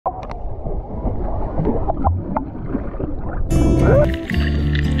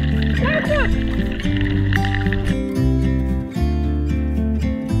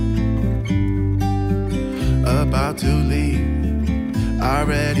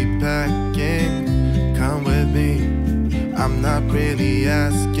be packing. Come with me, I'm not really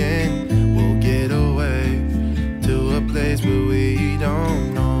asking. We'll get away to a place where we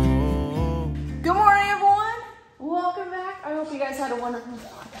don't know. Good morning, everyone. Welcome back. I hope you guys had a wonderful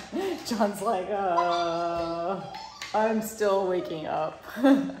day. John's like, I'm still waking up.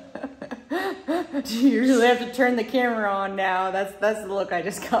 You usually have to turn the camera on now. That's the look I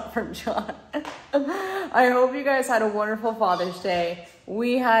just got from John. I hope you guys had a wonderful Father's Day.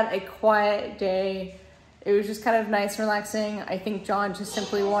 We had a quiet day. It was just kind of nice and relaxing. I think John just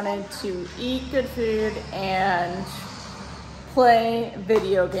simply wanted to eat good food and play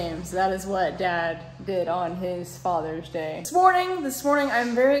video games. That is what Dad did on his Father's Day. This morning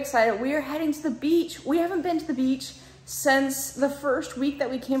I'm very excited. We are heading to the beach. We haven't been to the beach since the first week that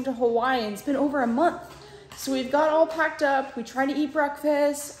we came to Hawaii, and it's been over a month. So we've got all packed up. We tried to eat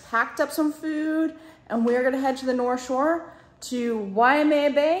breakfast, packed up some food, and we're gonna head to the North Shore to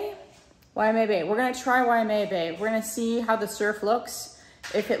Waimea Bay. Waimea Bay. We're gonna try Waimea Bay. We're gonna see how the surf looks.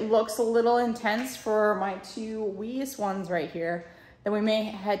 If it looks a little intense for my two weeest ones right here, then we may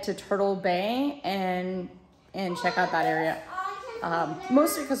head to Turtle Bay and check out that area.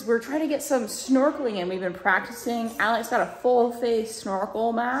 Mostly because we're trying to get some snorkeling in. We've been practicing. Alex got a full face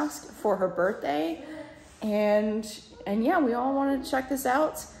snorkel mask for her birthday. And yeah, we all want to check this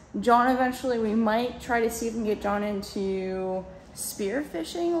out. John, eventually we might try to see if we can get John into spear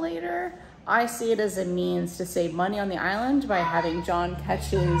fishing later. I see it as a means to save money on the island by having John catch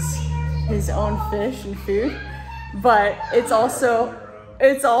his own fish and food. But it's also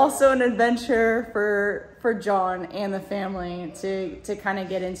an adventure for John and the family to kind of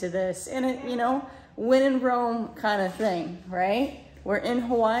get into this, and it, you know, win and roam kind of thing, right? We're in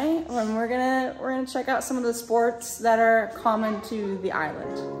Hawaii and we're gonna check out some of the sports that are common to the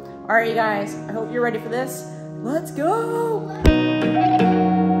island. All right, you guys, I hope you're ready for this. Let's go.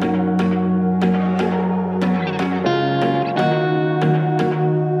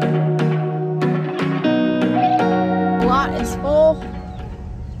 The lot is full.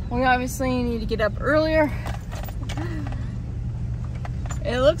 We obviously need to get up earlier.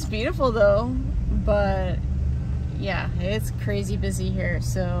 It looks beautiful though, but yeah, it's crazy busy here.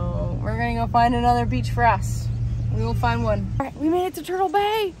 So we're gonna go find another beach for us. We will find one. All right, we made it to Turtle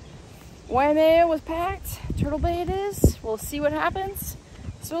Bay. Waimea was packed. Turtle Bay it is. We'll see what happens.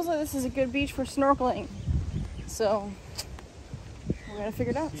 It feels like this is a good beach for snorkeling. So we're gonna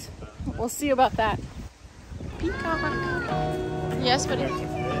figure it out. We'll see about that. Peacock. Yes, buddy.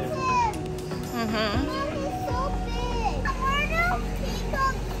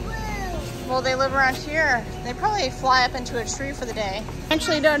 Well, they live around here. They probably fly up into a tree for the day.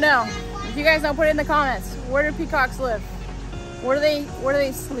 Actually, don't know. If you guys don't, put it in the comments. Where do peacocks live? Where do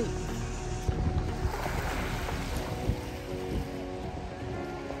they sleep?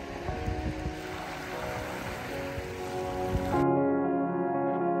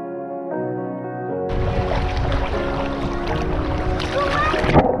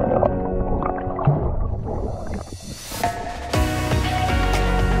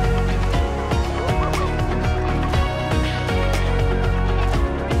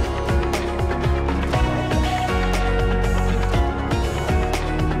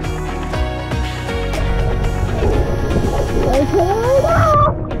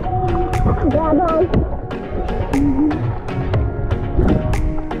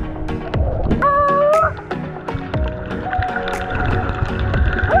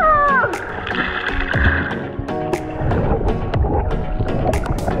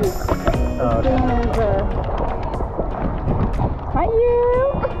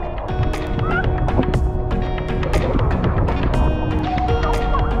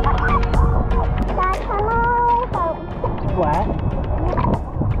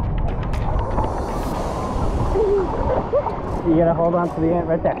 You gotta hold on to the end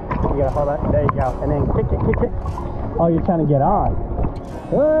right there. You gotta hold on. There you go. And then kick it. Oh, you're trying to get on.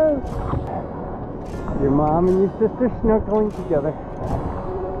 Whoa. Your mom and your sister snorkeling together.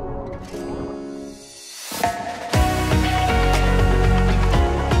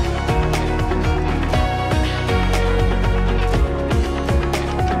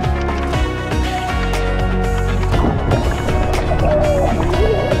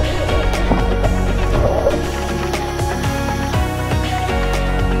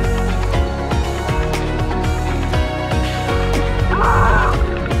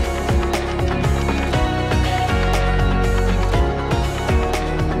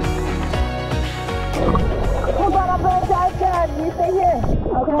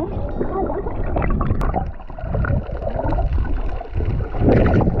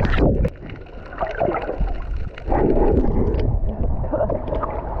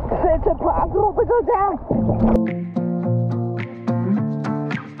 It's impossible to go down.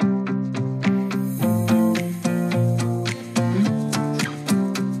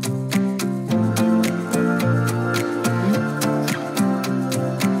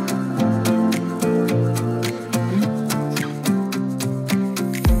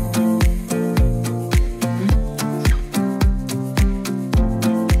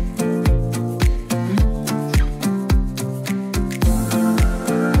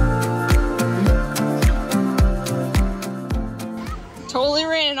 Totally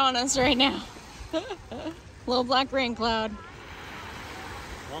raining on us right now. Little black rain cloud.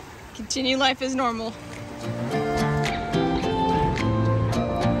 Continue life as normal.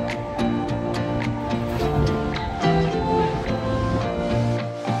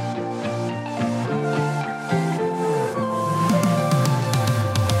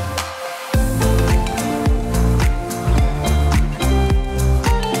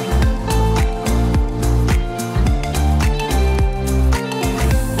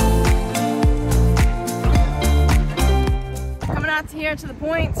 Here to the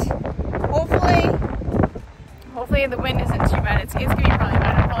point. Hopefully the wind isn't too bad. It's gonna be probably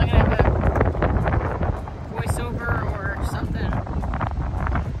bad. I'm probably gonna have a voiceover or something.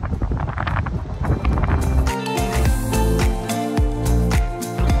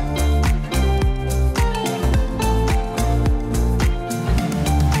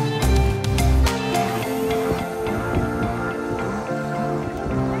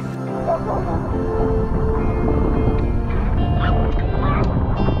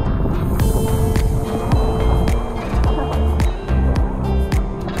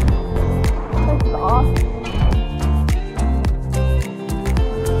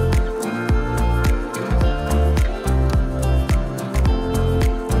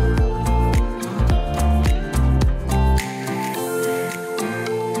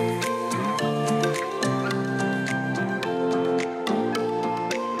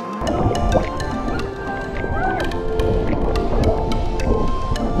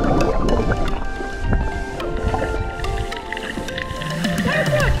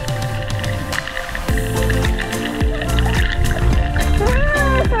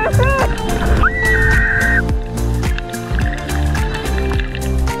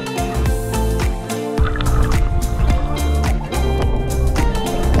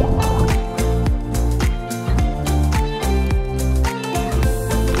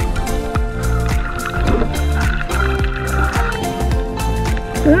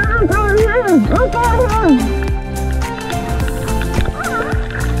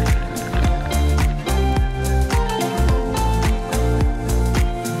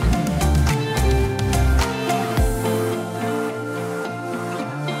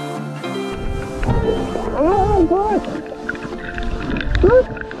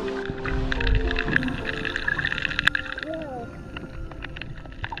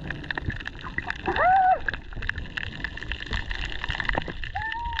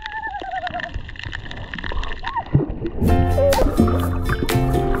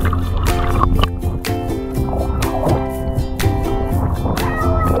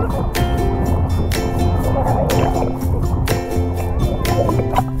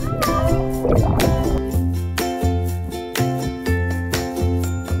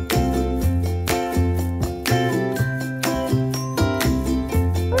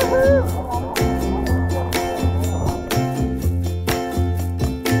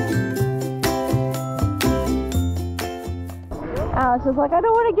 Alex was like, I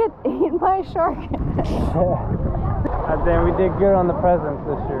don't want to get eaten by a shark. Then we did good on the presents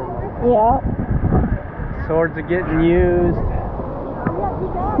this year. Yeah. Swords are getting used.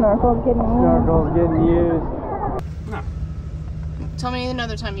 Snorkel's getting used. Snorkel's getting used. No. Tell me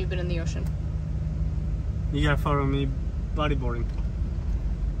another time you've been in the ocean. You got a photo of me bodyboarding.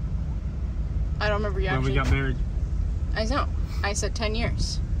 I don't remember you when actually. we got married. I know. I said 10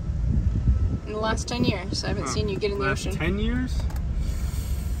 years. In the last 10 years, I haven't seen you get in the ocean. 10 years?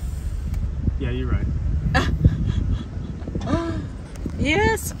 Yeah, you're right.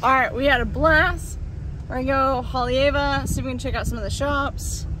 Yes. All right, we had a blast. We're gonna go Hailey, see if we can check out some of the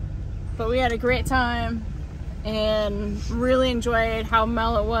shops. But we had a great time and really enjoyed how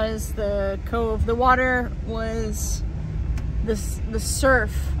mellow it was. The cove, the water was, the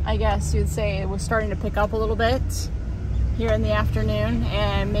surf, I guess you'd say, it was starting to pick up a little bit here in the afternoon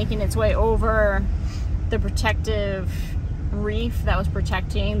and making its way over the protective reef that was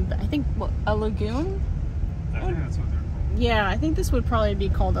protecting, I think, what, a lagoon? I think that's what they're called. Yeah, I think this would probably be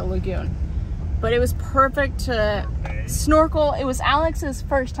called a lagoon. But it was perfect to snorkel. It was Alex's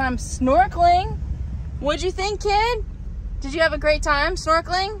first time snorkeling. What'd you think, kid? Did you have a great time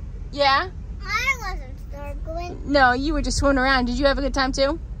snorkeling? Yeah? I wasn't snorkeling. No, you were just swimming around. Did you have a good time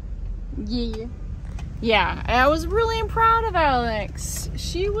too? Yeah. Yeah, I was really proud of Alex.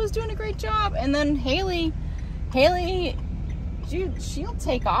 She was doing a great job. And then Hailey, she'll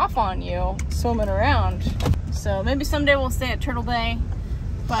take off on you swimming around. So maybe someday we'll stay at Turtle Bay,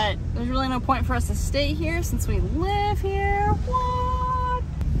 but there's really no point for us to stay here since we live here. What?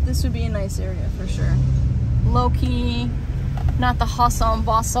 This would be a nice area for sure. Low key, not the hustle and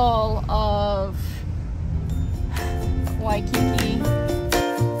bustle of Waikiki.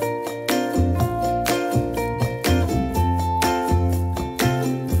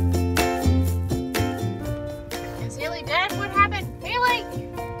 Is Hailey dead? What happened? Hailey!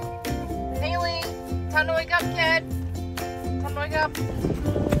 Hailey! Time to wake up, kid. Time to wake up.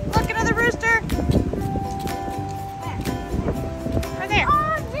 Look, another rooster! Right there.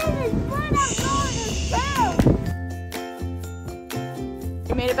 Oh, Jesus, what I'm going to bed.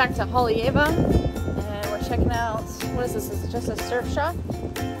 We made it back to Haileyeva, and we're checking out, what is this? Is it just a surf shop?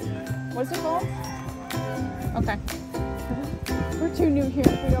 What's it called? Okay. We're too new here,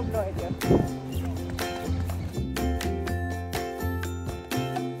 we have no idea.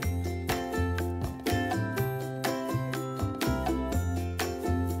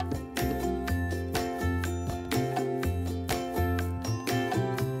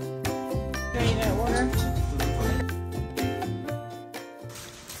 Ready to order?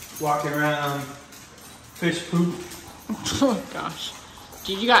 Walking around, fish poop. Oh gosh.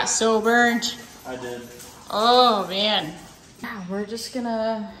 Dude, you got so burnt. I did. Oh man. Yeah, we're just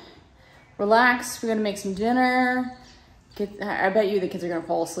gonna relax. We're gonna make some dinner. I bet you the kids are gonna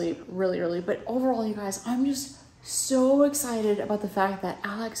fall asleep really early. But overall, you guys, I'm just so excited about the fact that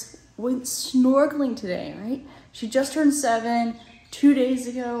Alex went snorkeling today, right? She just turned 7 2 days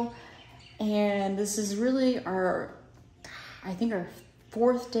ago. And this is really our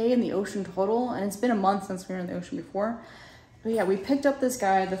 4th day in the ocean total. And it's been a month since we were in the ocean before. But yeah, we picked up this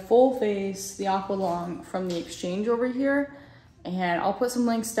guy, the full face, the aqua long from the exchange over here. And I'll put some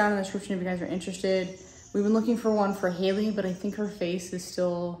links down in the description if you guys are interested. We've been looking for one for Hailey, but I think her face is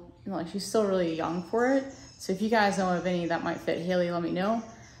still, she's still really young for it. So if you guys know of any that might fit Hailey, let me know.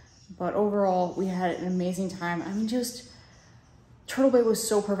 But overall, we had an amazing time. I mean, Turtle Bay was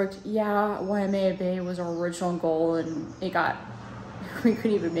so perfect. Yeah, Waimea Bay was our original goal, and we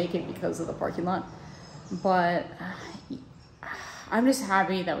couldn't even make it because of the parking lot. But I'm just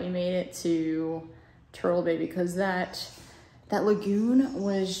happy that we made it to Turtle Bay because that lagoon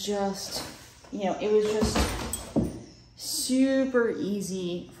was just, it was just super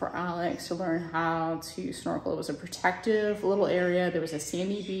easy for Alex to learn how to snorkel. It was a protective little area. There was a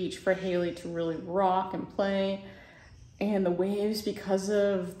sandy beach for Hailey to really rock and play. And the waves, because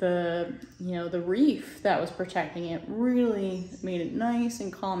of the reef that was protecting it, really made it nice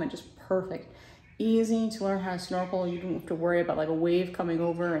and calm and just perfect. Easy to learn how to snorkel. You don't have to worry about like a wave coming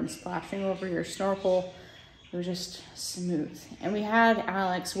over and splashing over your snorkel. It was just smooth. And we had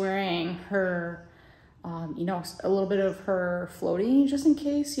Alex wearing her, a little bit of her floaty just in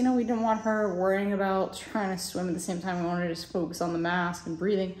case, we didn't want her worrying about trying to swim at the same time. We wanted to just focus on the mask and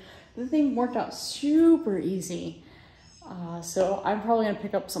breathing. The thing worked out super easy. So I'm probably gonna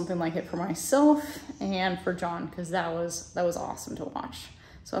pick up something like it for myself and for John because that was awesome to watch.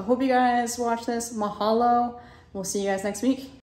 So I hope you guys watch this. Mahalo. We'll see you guys next week.